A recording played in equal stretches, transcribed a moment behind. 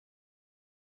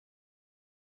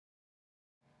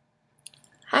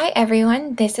Hi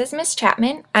everyone, this is Miss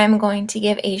Chapman. I'm going to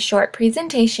give a short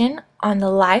presentation on the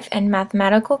life and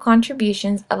mathematical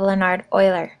contributions of Leonhard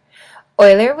Euler.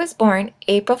 Euler was born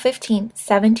April 15,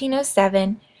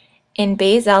 1707 in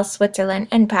Basel, Switzerland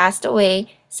and passed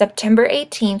away September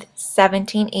 18,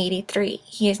 1783.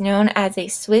 He is known as a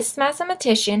Swiss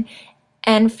mathematician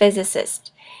and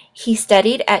physicist. He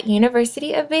studied at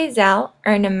University of Basel,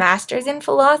 earned a master's in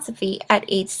philosophy at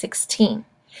age 16.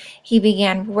 He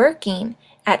began working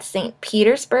at St.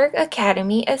 Petersburg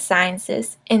Academy of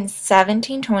Sciences in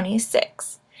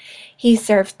 1726. He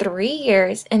served 3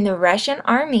 years in the Russian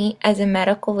army as a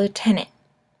medical lieutenant.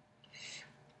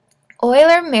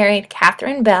 Euler married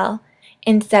Catherine Bell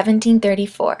in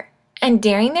 1734, and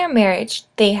during their marriage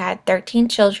they had 13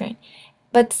 children,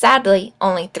 but sadly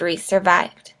only 3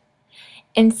 survived.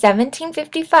 In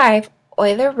 1755,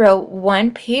 Euler wrote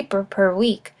 1 paper per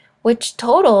week, which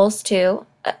totals to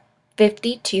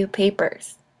 52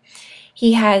 papers.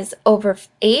 He has over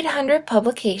 800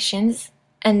 publications,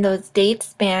 and those dates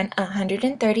span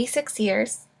 136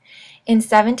 years. In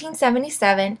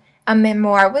 1777, a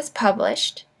memoir was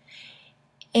published.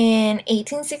 In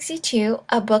 1862,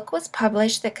 a book was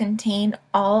published that contained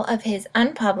all of his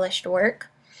unpublished work.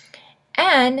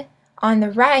 And on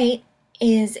the right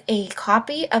is a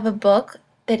copy of a book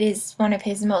that is one of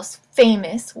his most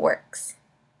famous works.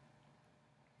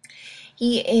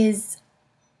 He is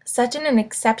such an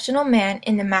exceptional man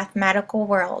in the mathematical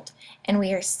world, and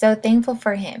we are so thankful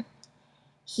for him.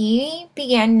 He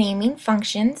began naming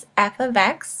functions f of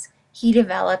x. He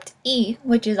developed E,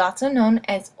 which is also known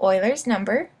as Euler's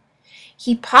number.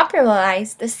 He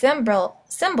popularized the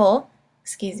symbol,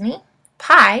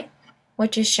 pi,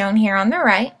 which is shown here on the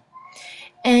right.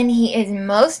 And he is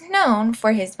most known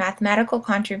for his mathematical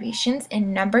contributions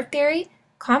in number theory,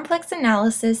 complex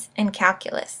analysis, and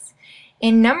calculus.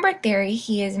 In number theory,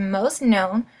 he is most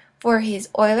known for his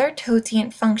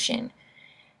Euler-Totient function,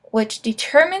 which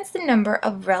determines the number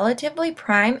of relatively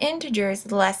prime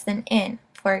integers less than n.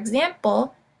 For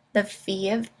example, the phi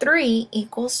of 3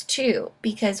 equals 2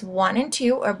 because 1 and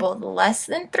 2 are both less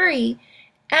than 3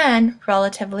 and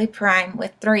relatively prime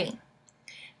with 3.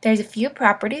 There's a few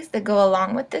properties that go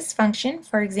along with this function.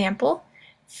 For example,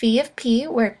 phi of p,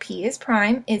 where p is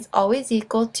prime, is always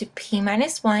equal to p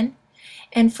minus 1.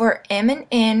 And for m and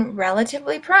n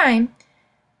relatively prime,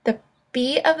 the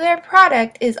phi of their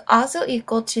product is also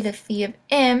equal to the phi of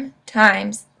m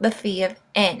times the phi of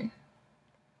n.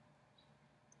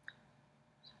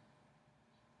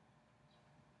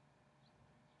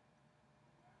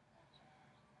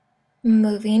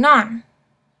 Moving on.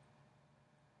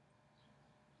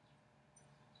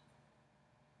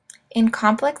 In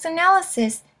complex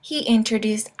analysis, he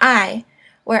introduced I,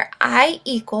 where I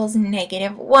equals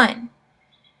 -1.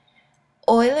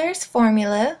 Euler's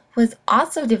formula was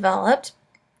also developed,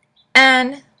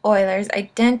 and Euler's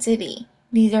identity.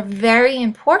 These are very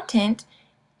important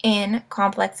in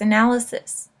complex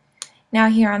analysis. Now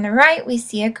here on the right we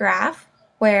see a graph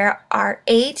where our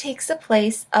A takes the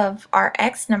place of our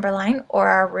X number line, or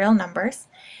our real numbers,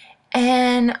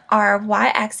 and our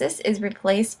y-axis is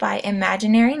replaced by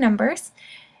imaginary numbers,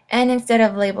 and instead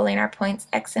of labeling our points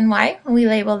X and Y, we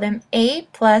label them A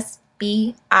plus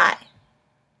BI.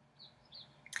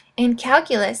 In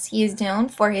calculus, he is known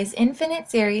for his infinite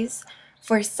series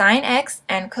for sine x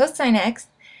and cosine x,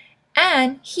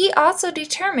 and he also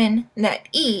determined that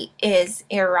E is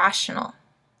irrational.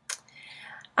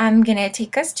 I'm going to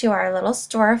take us to our little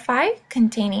Storify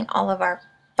containing all of our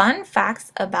fun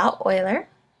facts about Euler.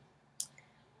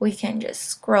 We can just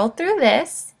scroll through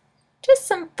this, just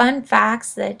some fun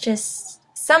facts that just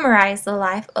summarize the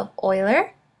life of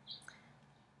Euler.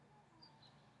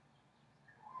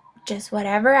 Just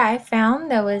whatever I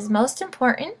found that was most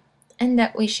important and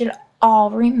that we should all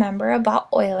remember about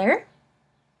Euler.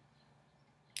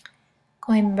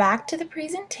 Going back to the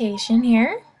presentation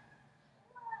here.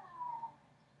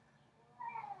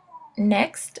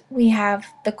 Next, we have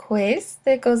the quiz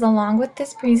that goes along with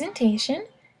this presentation.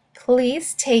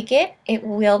 Please take it. It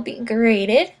will be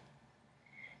graded.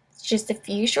 It's just a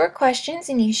few short questions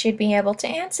and you should be able to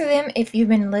answer them if you've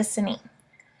been listening.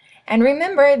 And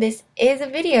remember, this is a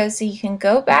video, so you can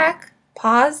go back,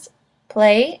 pause,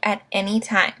 play at any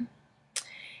time.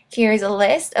 Here's a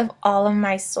list of all of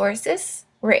my sources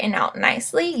written out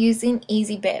nicely using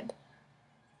EasyBib.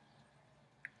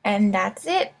 And that's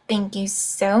it. Thank you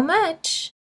so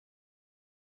much.